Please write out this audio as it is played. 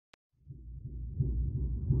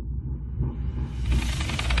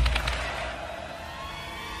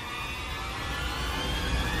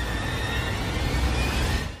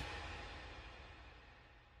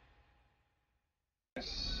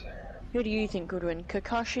Who do you think would win,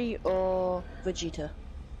 Kakashi or Vegeta?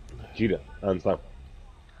 Vegeta, hands down.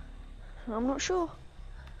 I'm not sure.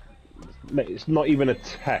 Mate, it's not even a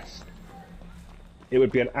test. It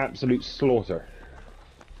would be an absolute slaughter.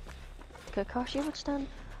 Kakashi would stand.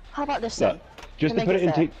 How about this Look, then? just to put it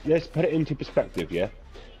into, let's put it into perspective, yeah?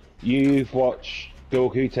 You've watched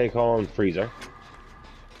Goku take on Freezer.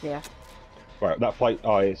 Yeah. Right, that fight,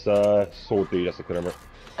 it's Sword Dude, that's the number.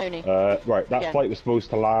 Oni. Right, that fight was supposed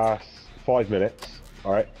to last 5 minutes,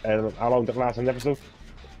 alright? And how long did it last in an episode?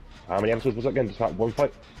 How many episodes was it again? Just that one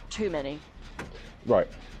fight? Too many. Right.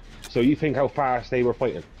 So you think how fast they were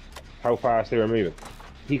fighting? How fast they were moving?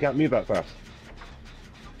 He can't move that fast.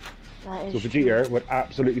 That is So Vegeta would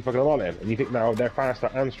absolutely fucking allow him. And you think now they're faster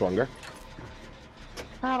and stronger.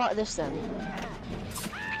 How about this then?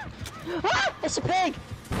 Ah! It's a pig!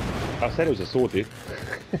 I said it was a sword, dude.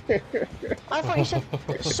 I thought you said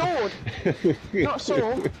sword, not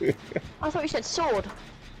saw. I thought you said sword.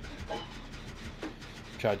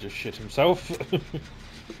 Chad just shit himself.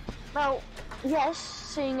 Well, yes,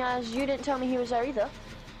 seeing as you didn't tell me he was there either.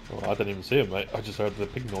 Well, I didn't even see him, mate. I just heard the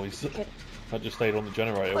pig noise. I just stayed on the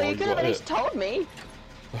generator Well, while you could have at got least hit. told me.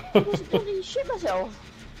 I just bloody shit myself.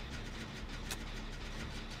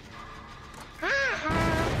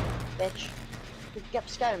 Bitch. You kept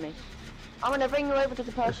scaring me. I'm gonna bring you over to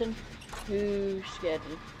the person who scared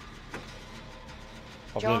me.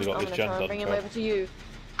 I've John, nearly got I'm this gonna gen try and done. bring him Chad. over to you.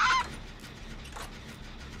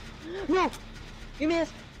 No! You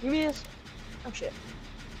missed! You missed! Oh shit.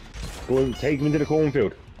 Go and take him into the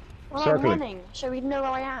cornfield. Well, Circle I'm him. running, so he'd know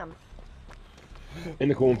where I am. In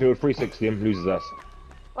the cornfield, 360 him, loses us.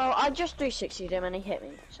 Well, I just 360'd him and he hit me,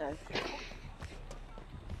 so.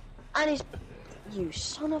 And he's. You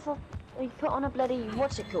son of a. He put on a bloody.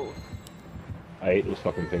 What's it called? I hate those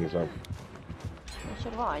fucking things, man. Well, so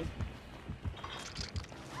do I.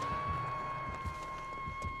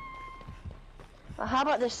 Well, how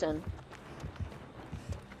about this then?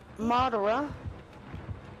 Madara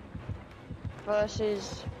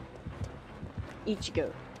versus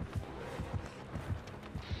Ichigo.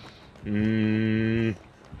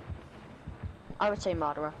 I would say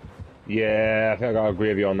Madara. Yeah, I think I gotta agree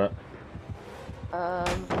with you on that.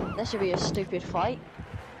 This would be a stupid fight.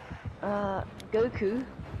 Goku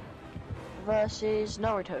versus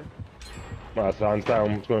Naruto. Well, that's hands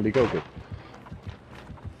down, it's gonna be Goku.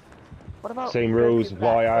 What about Same Goku rules, Black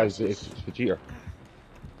why as versus- it's Vegeta.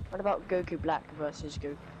 What about Goku Black versus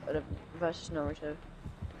versus Naruto?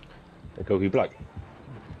 And Goku Black.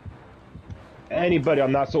 Anybody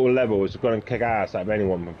on that sort of level is gonna kick ass out of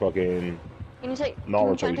anyone from fucking. Can you try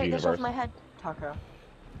Naruto's and take this off universe. my head, Tucker?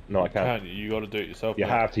 No, I can't. You got to do it yourself. You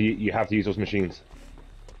mate. have to. You have to use those machines.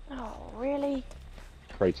 Oh, really?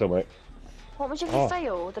 Afraid so, mate. What was if you Oh.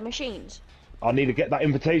 fail with the machines? I need to get that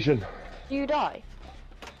invitation. Do you die?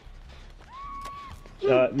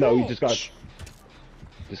 No, you just bitch. gotta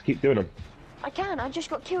just keep doing them. I can. I just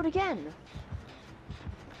got killed again.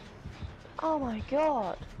 Oh my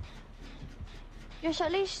god. Yes,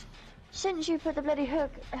 at least since you put the bloody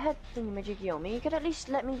hook head thingamajiggy on me, you could at least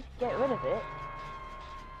let me get rid of it.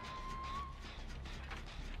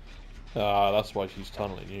 Ah, that's why she's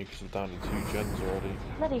tunneling you, because we're down to 2 gens already.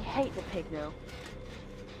 Bloody hate the pig now.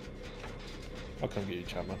 I'll come get you,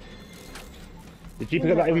 Chapman. Did you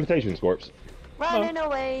pick up that invitation, Scorps? Running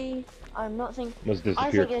away. I'm not thinking. Must I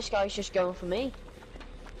disappear. think this guy's just going for me.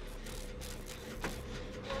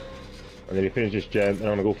 And then you finish this gen, and I'm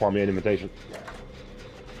gonna go find me an invitation.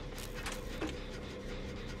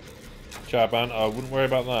 Chapman, I wouldn't worry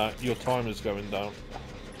about that. Your time is going down.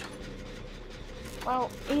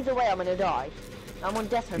 Well, either way, I'm gonna die. I'm on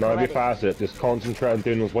death row No, already. be faster. Just concentrate on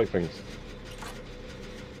doing those white things.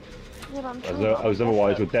 Yeah, but I'm As, trying, I'm on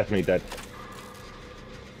otherwise, death we're row. definitely dead.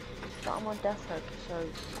 But I'm on death row, so.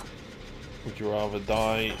 Would you rather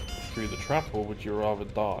die through the trap, or would you rather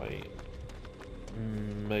die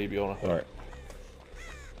maybe on a hook? Alright.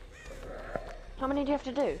 How many do you have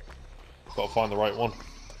to do? Got to find the right one.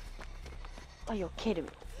 Oh, you're kidding me.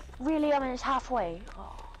 Really? I mean, it's halfway.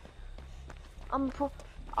 Oh.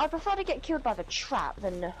 I prefer to get killed by the trap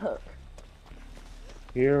than the hook.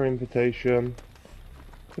 Your invitation.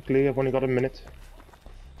 Quickly, I've only got a minute.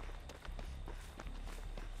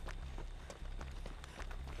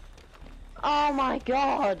 Oh my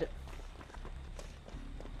god!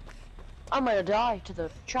 I'm gonna die to the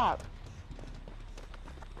trap.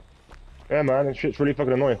 Yeah, man, this shit's really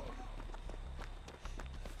fucking annoying.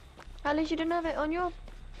 At least you didn't have it on your...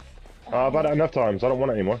 I've had it enough times, I don't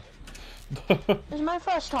want it anymore. This is my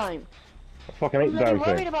first time. I fucking hate I'm the really damn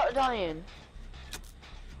worried thing. about dying.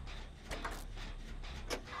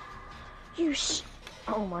 You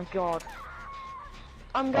Oh my god.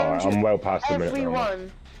 I'm going Alright, to I'm well past the minute now.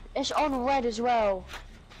 everyone. It's on red as well.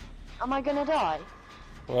 Am I gonna die?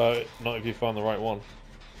 Well, not if you find the right one.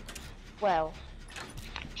 Well.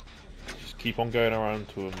 Just keep on going around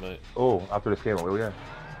to him, mate. Oh, after this game I will, yeah.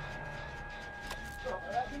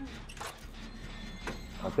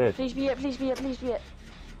 I did. Please be it, please be it, please be it.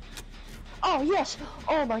 Oh yes!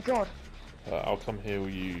 Oh my god. I'll come heal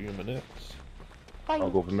you in minutes. Thank I'll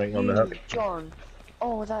go for mating on you, the hook. John.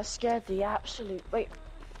 Oh, that scared the absolute... Wait.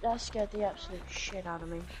 That scared the absolute shit out of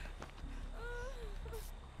me.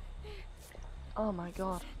 Oh my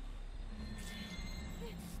god.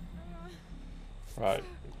 Right.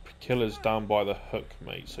 Killer's down by the hook,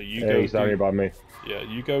 mate. So you Yeah, go. he's down here by me. Yeah,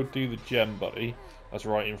 you go do the gem, buddy. That's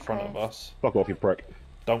right in front of us. Fuck off, you prick.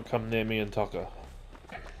 Don't come near me and Tucker.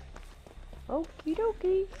 Okie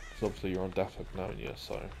dokie. Because obviously you're on death hook now, yeah,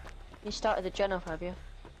 so... You started the gen off, have you?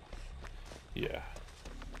 Yeah.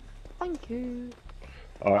 Thank you.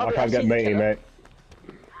 Alright, I I can't see get the matey, killer. mate.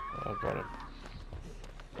 I got him.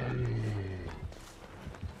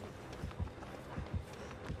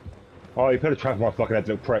 Oh, you put a trap on my fucking head,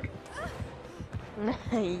 little prick.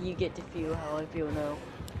 You get to feel how I feel now.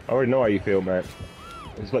 I already know how you feel, mate.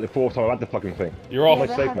 It's like the 4th time I've had the fucking thing. You're off. my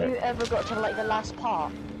Never sake, have mate. you ever got to like the last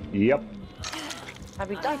part? Yep.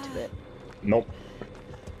 Have you died to it? Nope.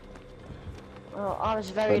 Oh, I was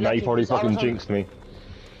very But now lucky. you've already 'cause I fucking was on- jinxed me.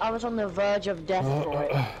 I was on the verge of death for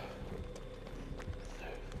it.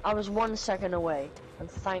 I was 1 second away, and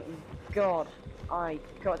thank God I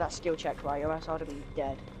got that skill check right, or else I would have been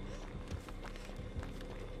dead.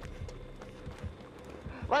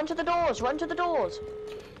 Run to the doors! Run to the doors!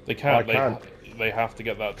 They can't. I can't. They have to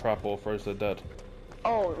get that trap or else they're dead.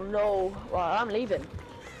 Oh no! Right, I'm leaving.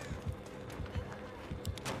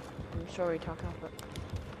 I'm sorry, Tucker, but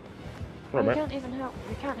Alright, you mate. can't even help.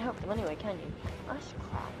 You can't help them anyway, can you? That's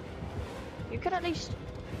crap. You could at least.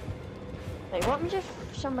 Wait, what happens if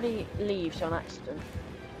somebody leaves on accident?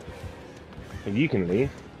 If you can leave,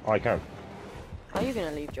 I can. Are you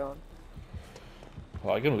gonna leave, John?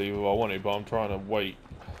 Well, I can leave if I want to, but I'm trying to wait.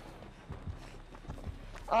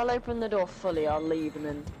 I'll open the door fully. I'll leave and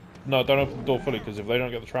then. No, don't open the door fully, because if they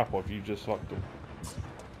don't get the trap off, you just fucked them.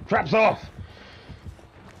 Traps off!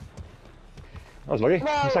 That was lucky. No.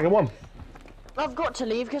 The second one. I've got to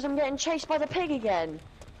leave because I'm getting chased by the pig again.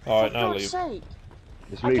 Alright, For now God's leave. sake.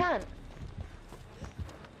 Just I leave. can't.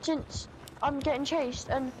 Since I'm getting chased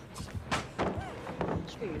and...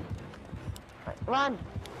 Screw you. Right, run.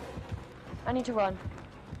 I need to run.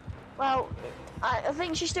 Well, I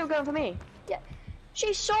think she's still going for me. Yeah.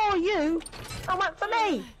 She saw you and went for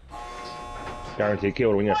me. Guaranteed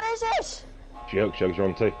kill, wouldn't you? What is this? She hook chugs are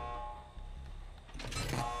on too.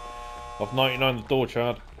 I've 99 the door,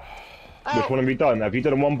 Chad. Which one have you done? Have you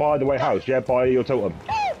done one by the way house? Yeah, by your totem.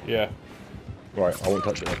 Yeah. Right, I won't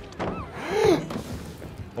touch it then.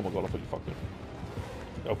 Oh my god, I thought you fucked it.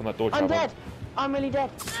 Open that door, Chad. I'm dead. I'm really dead.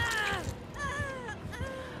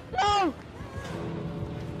 No!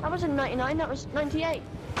 That wasn't 99, that was 98.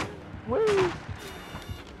 Woo!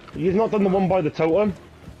 You've not done the one by the totem?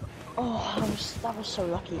 Oh, that was so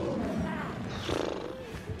lucky.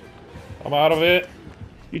 I'm out of it.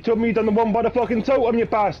 You told me you done the one by the fucking totem, you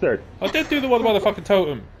bastard! I did do the one by the fucking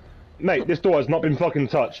totem. Mate, this door has not been fucking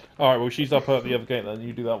touched. Alright, well, she's up at the other gate then.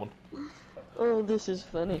 You do that one. Oh, this is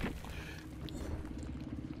funny.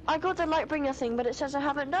 I got the Lightbringer thing, but it says I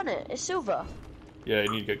haven't done it. It's silver. Yeah,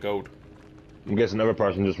 you need to get gold. I'm guessing another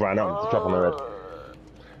person just ran out with the trap on their head.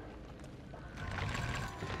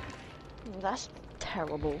 That's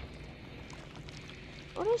terrible.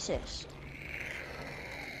 What is this?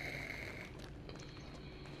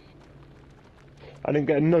 I didn't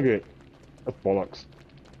get a nugget. That's bollocks.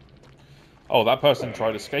 Oh, that person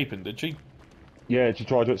tried escaping, did she? Yeah, she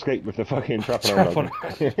tried to escape with the fucking trap on her Trap on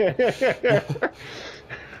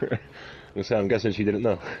head. I'm guessing she didn't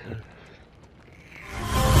know.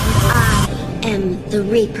 I am the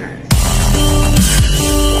Reaper.